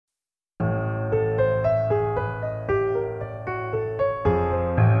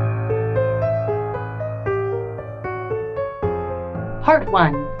Part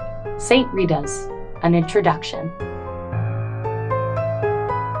 1. St. Rita's, an Introduction.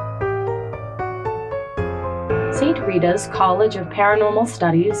 St. Rita's College of Paranormal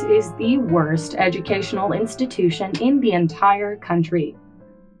Studies is the worst educational institution in the entire country.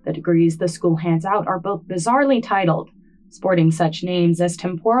 The degrees the school hands out are both bizarrely titled, sporting such names as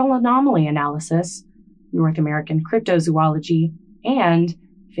Temporal Anomaly Analysis, North American Cryptozoology, and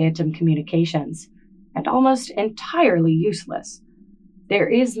Phantom Communications, and almost entirely useless. There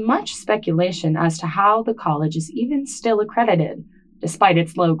is much speculation as to how the college is even still accredited, despite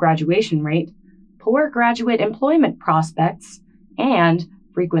its low graduation rate, poor graduate employment prospects, and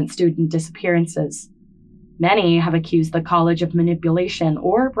frequent student disappearances. Many have accused the college of manipulation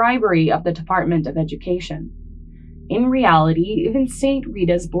or bribery of the Department of Education. In reality, even St.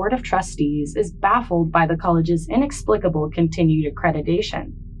 Rita's Board of Trustees is baffled by the college's inexplicable continued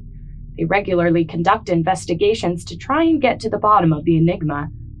accreditation. They regularly conduct investigations to try and get to the bottom of the enigma,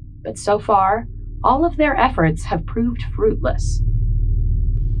 but so far, all of their efforts have proved fruitless.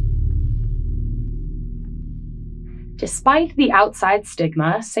 Despite the outside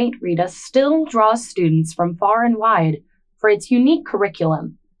stigma, St. Rita still draws students from far and wide for its unique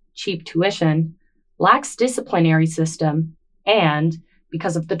curriculum, cheap tuition, lax disciplinary system, and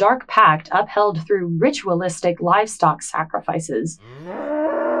because of the dark pact upheld through ritualistic livestock sacrifices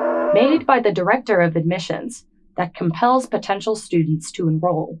made by the director of admissions that compels potential students to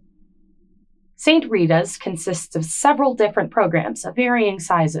enroll. St. Rita's consists of several different programs of varying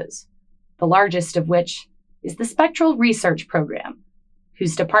sizes, the largest of which is the Spectral Research Program,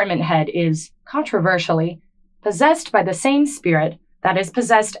 whose department head is, controversially, possessed by the same spirit that has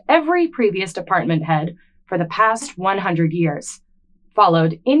possessed every previous department head for the past 100 years,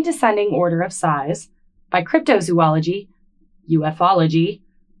 followed in descending order of size by Cryptozoology, Ufology,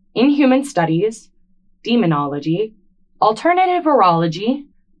 Inhuman Studies, Demonology, Alternative Virology,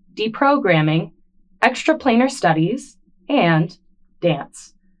 Deprogramming, Extraplanar Studies, and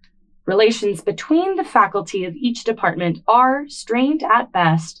Dance. Relations between the faculty of each department are strained at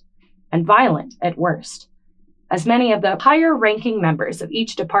best and violent at worst, as many of the higher-ranking members of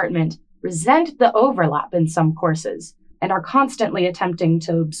each department resent the overlap in some courses and are constantly attempting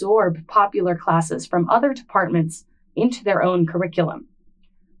to absorb popular classes from other departments into their own curriculum.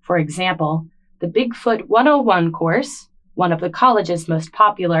 For example, the Bigfoot 101 course, one of the college's most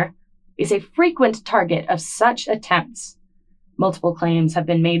popular, is a frequent target of such attempts. Multiple claims have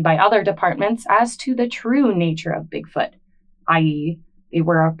been made by other departments as to the true nature of Bigfoot, i.e., they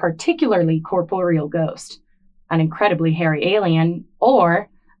were a particularly corporeal ghost, an incredibly hairy alien, or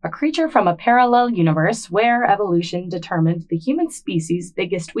a creature from a parallel universe where evolution determined the human species'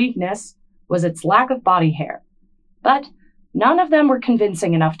 biggest weakness was its lack of body hair. But none of them were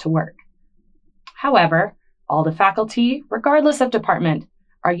convincing enough to work. However, all the faculty, regardless of department,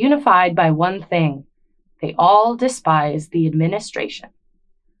 are unified by one thing. They all despise the administration.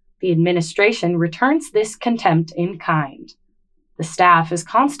 The administration returns this contempt in kind. The staff is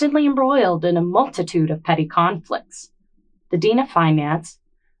constantly embroiled in a multitude of petty conflicts. The dean of finance,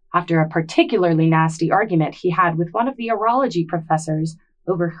 after a particularly nasty argument he had with one of the urology professors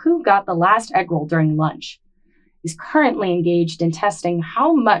over who got the last egg roll during lunch, is currently engaged in testing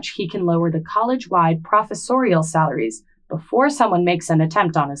how much he can lower the college-wide professorial salaries before someone makes an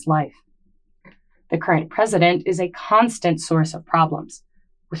attempt on his life. The current president is a constant source of problems,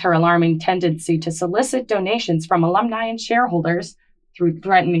 with her alarming tendency to solicit donations from alumni and shareholders through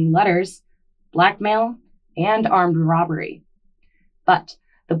threatening letters, blackmail, and armed robbery. But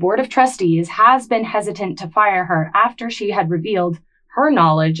the Board of Trustees has been hesitant to fire her after she had revealed her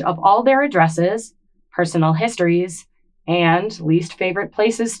knowledge of all their addresses, personal histories, and least favorite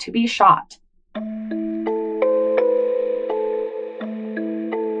places to be shot.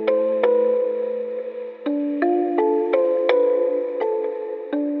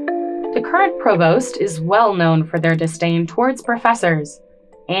 The current provost is well known for their disdain towards professors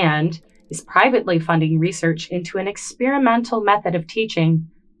and is privately funding research into an experimental method of teaching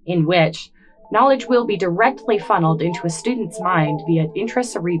in which knowledge will be directly funneled into a student's mind via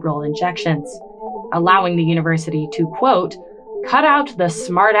intracerebral injections, allowing the university to, quote, cut out the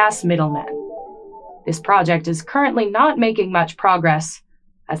smart-ass middlemen. This project is currently not making much progress,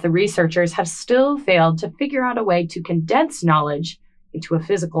 as the researchers have still failed to figure out a way to condense knowledge into a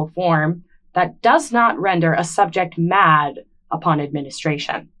physical form that does not render a subject mad upon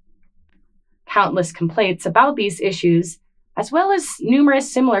administration. Countless complaints about these issues, as well as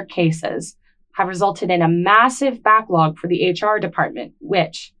numerous similar cases, have resulted in a massive backlog for the HR department,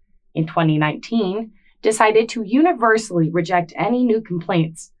 which, in 2019, decided to universally reject any new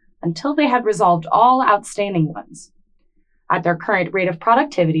complaints until they had resolved all outstanding ones. at their current rate of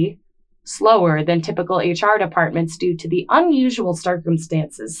productivity, slower than typical HR departments due to the unusual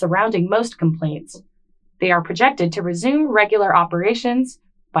circumstances surrounding most complaints. They are projected to resume regular operations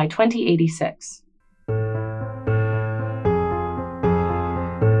by 2086.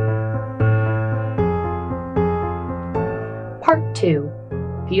 Part 2.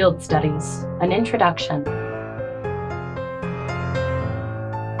 Field Studies, an Introduction.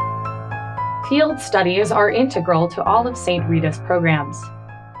 Field studies are integral to all of St. Rita's programs.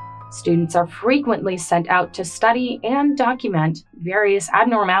 Students are frequently sent out to study and document various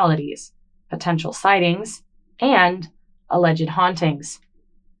abnormalities, potential sightings, and alleged hauntings.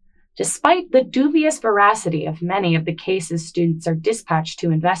 Despite the dubious veracity of many of the cases students are dispatched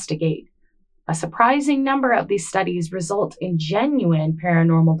to investigate, a surprising number of these studies result in genuine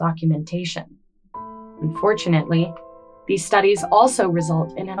paranormal documentation. Unfortunately, these studies also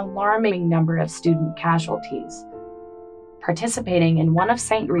result in an alarming number of student casualties. Participating in one of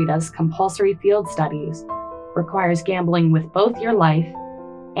St. Rita's compulsory field studies requires gambling with both your life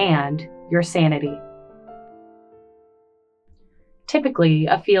and your sanity. Typically,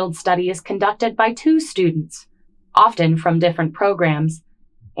 a field study is conducted by 2 students, often from different programs,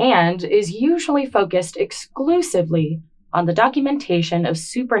 and is usually focused exclusively on the documentation of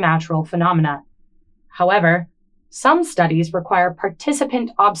supernatural phenomena. However, some studies require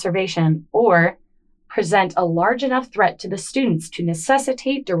participant observation or present a large enough threat to the students to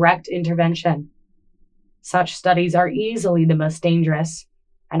necessitate direct intervention. Such studies are easily the most dangerous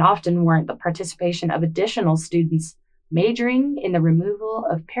and often warrant the participation of additional students majoring in the removal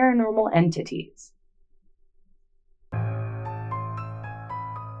of paranormal entities.